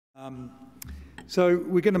So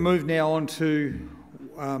we're going to move now on to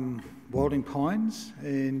wilding pines,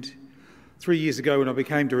 and 3 years ago when I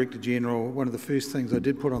became Director General, one of the first things I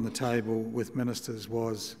did put on the table with ministers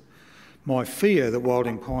was my fear that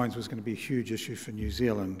wilding pines was going to be a huge issue for New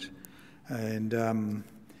Zealand. And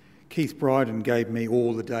Keith Briden gave me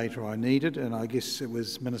all the data I needed, and I guess it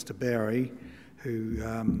was Minister Barry who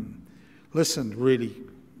listened really.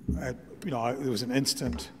 It was an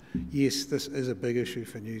instant, yes, this is a big issue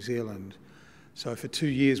for New Zealand. So for 2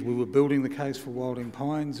 years we were building the case for wilding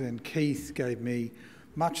pines, and Keith gave me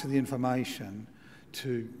much of the information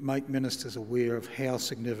to make ministers aware of how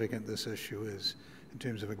significant this issue is in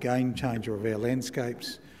terms of a game changer of our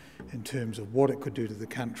landscapes, in terms of what it could do to the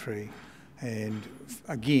country, and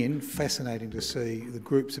again, fascinating to see the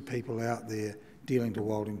groups of people out there dealing to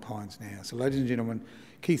wilding pines now. So ladies and gentlemen,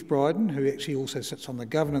 Keith Briden, who actually also sits on the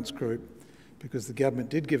governance group, because the government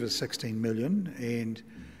did give us 16 million and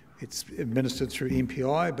it's administered through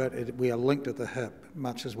MPI, but we are linked at the hip,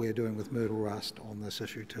 much as we're doing with myrtle rust on this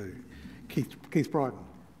issue too. Keith Briden.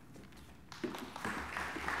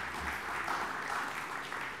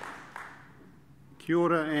 Kia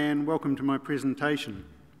ora and welcome to my presentation.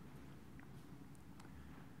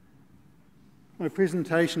 My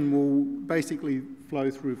presentation will basically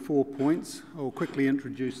flow through 4 points. I'll quickly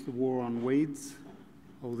introduce the war on weeds.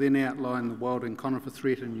 I'll then outline the wilding conifer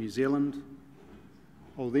threat in New Zealand.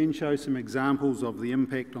 I'll then show some examples of the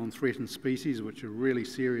impact on threatened species, which are a really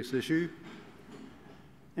serious issue.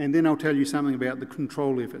 And then I'll tell you something about the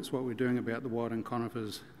control efforts, what we're doing about the wilding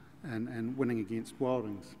conifers and winning against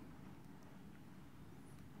wildings.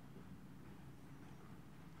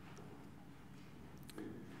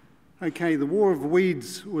 Okay, the War of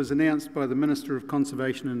Weeds was announced by the Minister of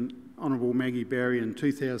Conservation and Honourable Maggie Barry in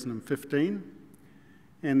 2015,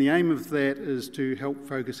 and the aim of that is to help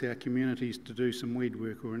focus our communities to do some weed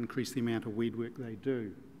work or increase the amount of weed work they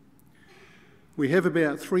do. We have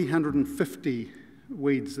about 350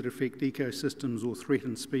 weeds that affect ecosystems or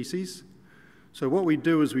threatened species. So what we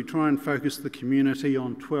do is we try and focus the community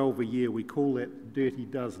on 12 a year. We call that the dirty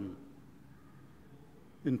dozen.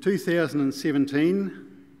 In 2017,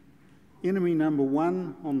 enemy number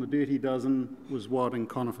one on the dirty dozen was wilding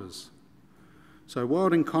conifers. So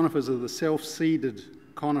wilding conifers are the self-seeded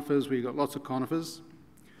conifers. We've got lots of conifers.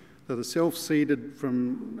 They're the self-seeded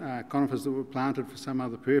from conifers that were planted for some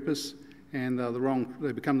other purpose, and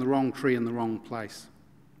they become the wrong tree in the wrong place.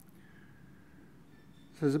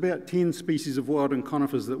 So there's about 10 species of wilding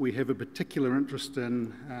conifers that we have a particular interest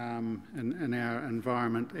in our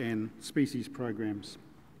environment and species programs.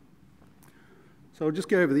 So I'll just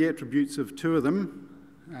go over the attributes of 2 of them.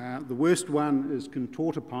 The worst one is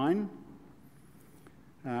contorta pine.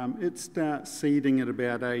 It starts seeding at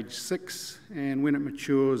about age 6, and when it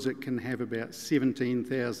matures it can have about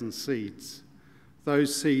 17,000 seeds.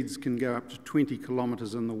 Those seeds can go up to 20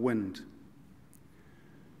 kilometres in the wind.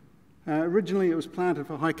 Originally it was planted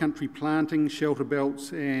for high country planting, shelter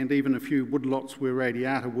belts, and even a few woodlots where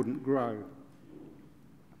radiata wouldn't grow.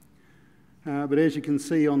 But as you can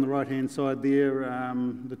see on the right hand side there,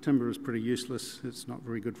 the timber is pretty useless. It's not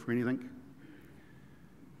very good for anything.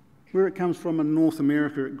 Where it comes from in North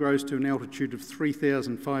America, it grows to an altitude of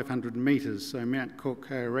 3,500 metres, so Mount Cook,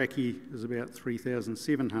 Hauraki is about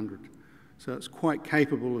 3,700. So it's quite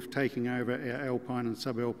capable of taking over our alpine and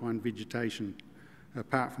subalpine vegetation,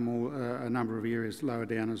 apart from a number of areas lower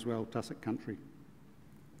down as well, tussock country.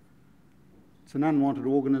 It's an unwanted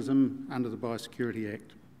organism under the Biosecurity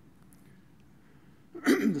Act.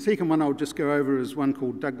 The second one I'll just go over is one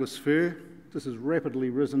called Douglas fir. This has rapidly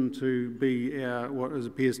risen to be what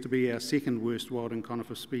appears to be our second worst wilding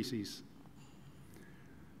conifer species.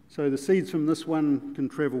 So the seeds from this one can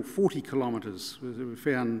travel 40 kilometres. We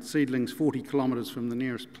found seedlings 40 kilometres from the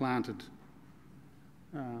nearest planted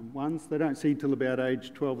ones. They don't seed till about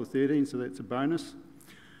age 12 or 13, so that's a bonus.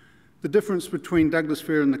 The difference between Douglas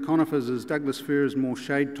fir and the conifers is Douglas fir is more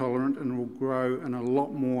shade tolerant and will grow in a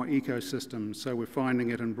lot more ecosystems. So we're finding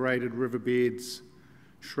it in braided riverbeds,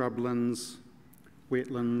 shrublands,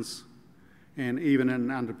 wetlands, and even in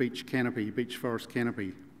under beach forest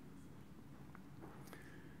canopy.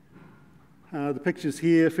 The pictures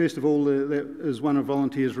here, first of all, that is one of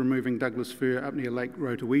volunteers removing Douglas fir up near Lake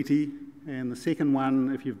Rotowiti. And the second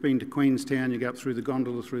one, if you've been to Queenstown, you go up through the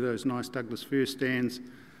gondola through those nice Douglas fir stands.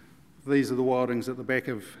 These are the wildings at the back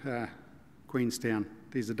of Queenstown.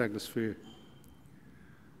 These are Douglas fir.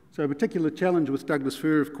 So a particular challenge with Douglas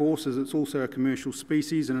fir, of course, is it's also a commercial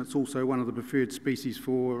species, and it's also one of the preferred species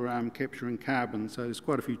for capturing carbon. So there's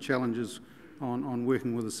quite a few challenges on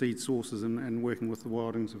working with the seed sources and working with the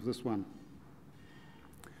wildings of this one.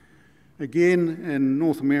 Again, in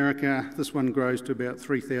North America, this one grows to about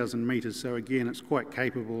 3,000 metres, so again, it's quite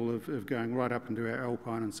capable of going right up into our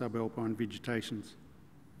alpine and subalpine vegetations.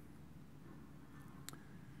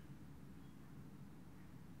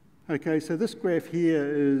 Okay, so this graph here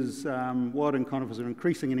is wilding conifers are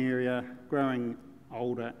increasing in area, growing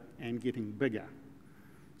older and getting bigger.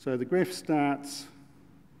 So the graph starts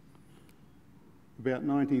about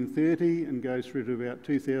 1930 and goes through to about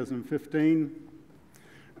 2015.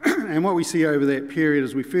 And what we see over that period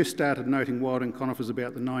is we first started noting wilding conifers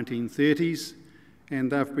about the 1930s,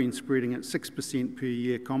 and they've been spreading at 6% per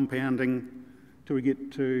year compounding till we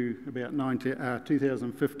get to about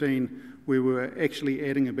 2015, where we were actually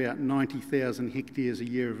adding about 90,000 hectares a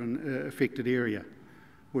year of an affected area,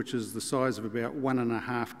 which is the size of about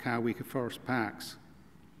 1.5 Kaweka forest parks.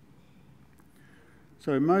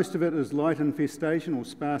 So most of it is light infestation or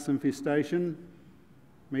sparse infestation,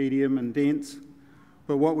 medium and dense.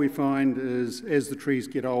 But what we find is as the trees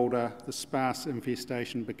get older, the sparse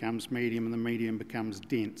infestation becomes medium and the medium becomes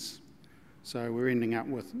dense. So we're ending up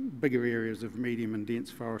with bigger areas of medium and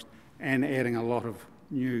dense forest and adding a lot of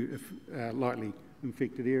new lightly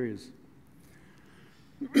infected areas.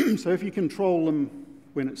 So if you control them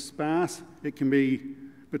when it's sparse, it can be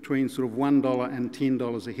between sort of $1 and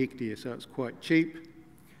 $10 a hectare, so it's quite cheap.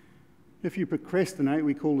 If you procrastinate,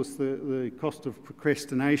 we call this the cost of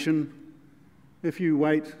procrastination. If you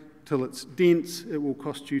wait till it's dense, it will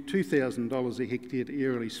cost you $2,000 a hectare to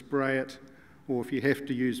aerially spray it, or if you have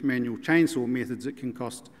to use manual chainsaw methods, it can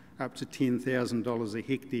cost up to $10,000 a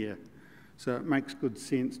hectare. So it makes good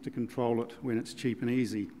sense to control it when it's cheap and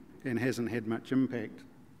easy and hasn't had much impact.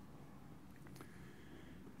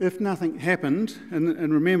 If nothing happened,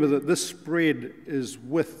 and remember that this spread is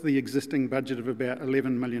with the existing budget of about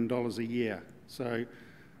 $11 million a year. So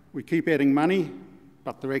we keep adding money,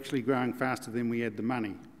 but they're actually growing faster than we add the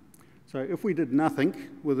money. So if we did nothing,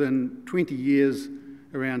 within 20 years,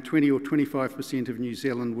 around 20 or 25% of New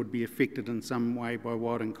Zealand would be affected in some way by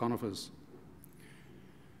wilding conifers.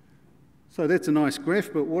 So that's a nice graph,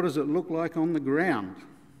 but what does it look like on the ground?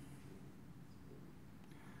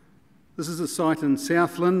 This is a site in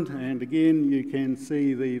Southland, and again you can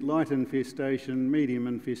see the light infestation, medium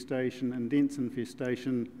infestation and dense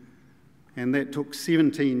infestation, and that took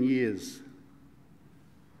 17 years.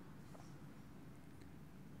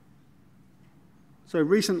 So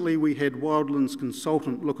recently we had Wildlands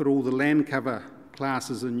Consultant look at all the land cover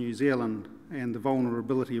classes in New Zealand and the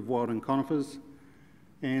vulnerability of wilding conifers,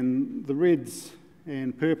 and the reds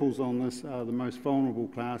and purples on this are the most vulnerable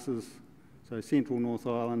classes, so central North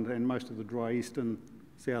Island and most of the dry eastern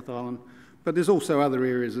South Island. But there's also other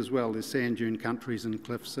areas as well. There's sand dune countries and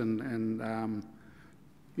cliffs and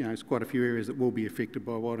you know, there's quite a few areas that will be affected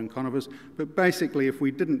by wilding conifers. But basically, if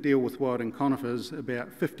we didn't deal with wilding conifers, about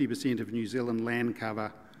 50% of New Zealand land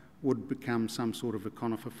cover would become some sort of a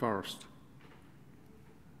conifer forest.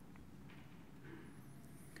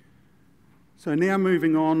 So now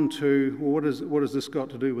moving on to, well, what has this got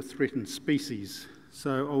to do with threatened species?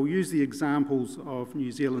 So I'll use the examples of New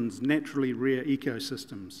Zealand's naturally rare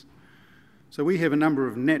ecosystems. So we have a number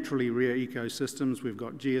of naturally rare ecosystems. We've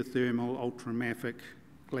got geothermal, ultramafic,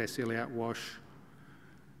 glacial outwash,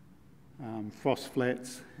 frost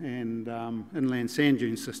flats, and inland sand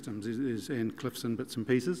dune systems, and cliffs and bits and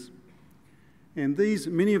pieces. And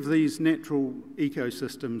many of these natural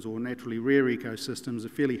ecosystems or naturally rare ecosystems are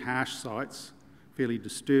fairly harsh sites, fairly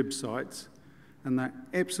disturbed sites, and they're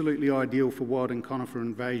absolutely ideal for wilding conifer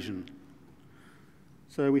invasion.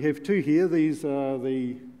 So we have two here. These are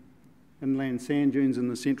the inland sand dunes in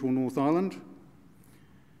the central North Island,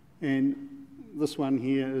 and this one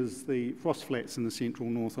here is the frost flats in the central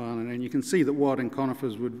North Island, and you can see that wilding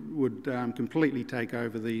conifers would completely take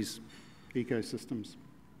over these ecosystems.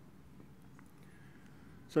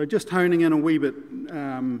 So just honing in a wee bit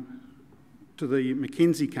to the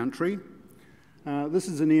Mackenzie country, this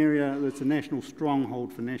is an area that's a national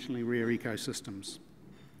stronghold for nationally rare ecosystems,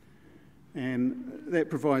 and that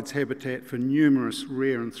provides habitat for numerous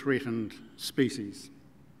rare and threatened species.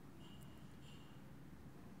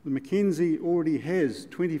 The Mackenzie already has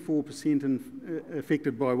 24%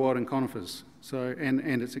 affected by wilding conifers, so, and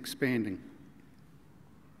it's expanding.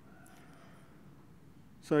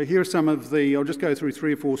 So here are some of the, I'll just go through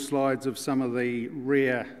 3 or 4 slides of some of the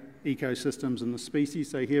rare ecosystems and the species.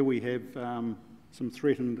 So here we have some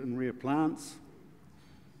threatened and rare plants,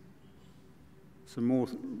 some more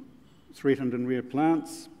threatened and rare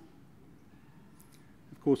plants.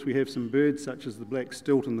 Of course, we have some birds such as the black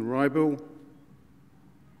stilt and the wrybill.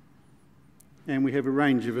 And we have a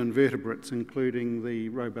range of invertebrates, including the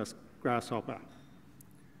robust grasshopper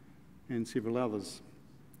and several others.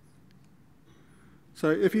 So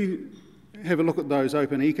if you have a look at those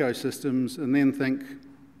open ecosystems and then think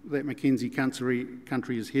that Mackenzie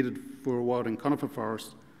country is headed for a wilding conifer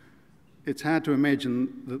forest, it's hard to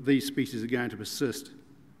imagine that these species are going to persist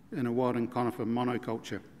in a wilding conifer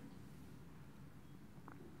monoculture.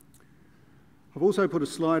 I've also put a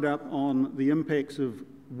slide up on the impacts of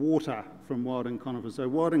water from wilding conifers. So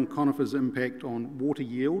wilding conifers impact on water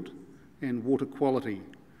yield and water quality.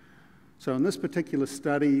 So in this particular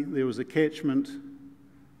study, there was a catchment,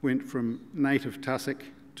 went from native tussock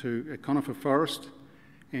to a conifer forest,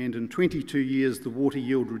 and in 22 years, the water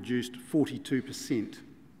yield reduced 42%.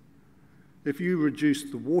 If you reduce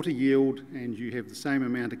the water yield and you have the same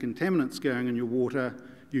amount of contaminants going in your water,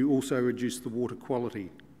 you also reduce the water quality.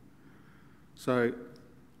 So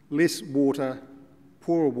less water,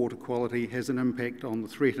 poorer water quality has an impact on the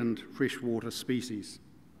threatened freshwater species.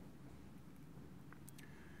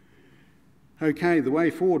 Okay, the way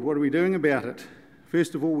forward, what are we doing about it?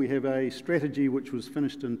 First of all, we have a strategy which was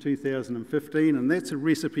finished in 2015, and that's a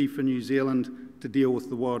recipe for New Zealand to deal with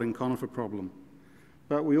the wilding conifer problem.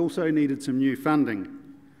 But we also needed some new funding.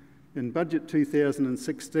 In budget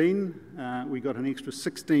 2016, we got an extra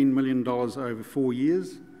 $16 million over 4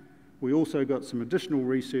 years. We also got some additional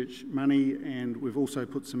research money, and we've also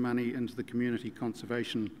put some money into the community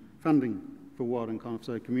conservation funding for wilding conifer,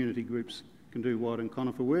 so community groups can do wilding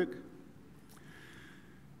conifer work.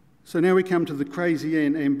 So now we come to the crazy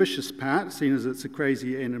and ambitious part, seeing as it's a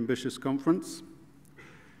crazy and ambitious conference.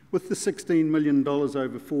 With the $16 million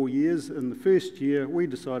over 4 years, in the first year we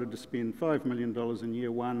decided to spend $5 million in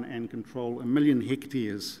year one and control 1 million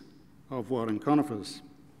hectares of wilding conifers.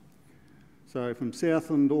 So from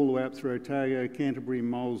Southland all the way up through Otago, Canterbury,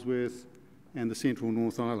 Molesworth and the central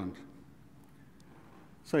North Island.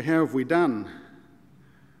 So how have we done?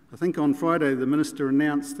 I think on Friday the Minister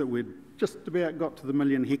announced that we'd just about got to the 1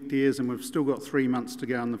 million hectares and we've still got 3 months to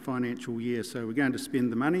go in the financial year. So we're going to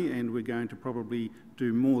spend the money and we're going to probably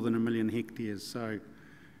do more than 1 million hectares. So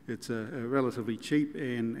it's a relatively cheap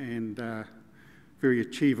and very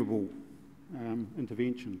achievable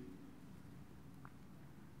intervention.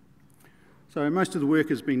 So most of the work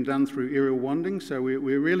has been done through aerial wilding, so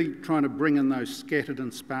we're really trying to bring in those scattered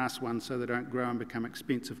and sparse ones so they don't grow and become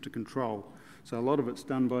expensive to control. So a lot of it's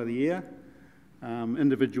done by the ear,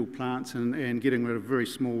 individual plants and getting rid of very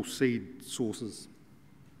small seed sources.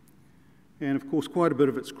 And of course quite a bit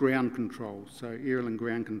of it's ground control, so aerial and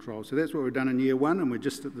ground control. So that's what we've done in year one, and we're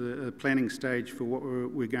just at the planning stage for what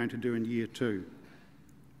we're going to do in year two.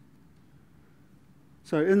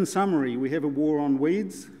 So in summary, we have a war on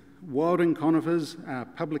weeds. Wilding conifers are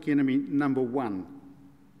public enemy number 1.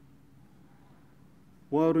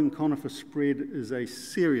 Wilding conifer spread is a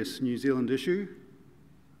serious New Zealand issue.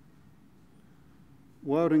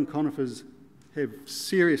 Wilding conifers have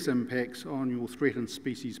serious impacts on your threatened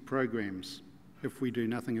species programs if we do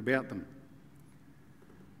nothing about them.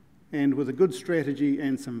 And with a good strategy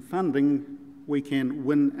and some funding, we can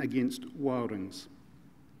win against wildings.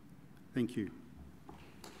 Thank you.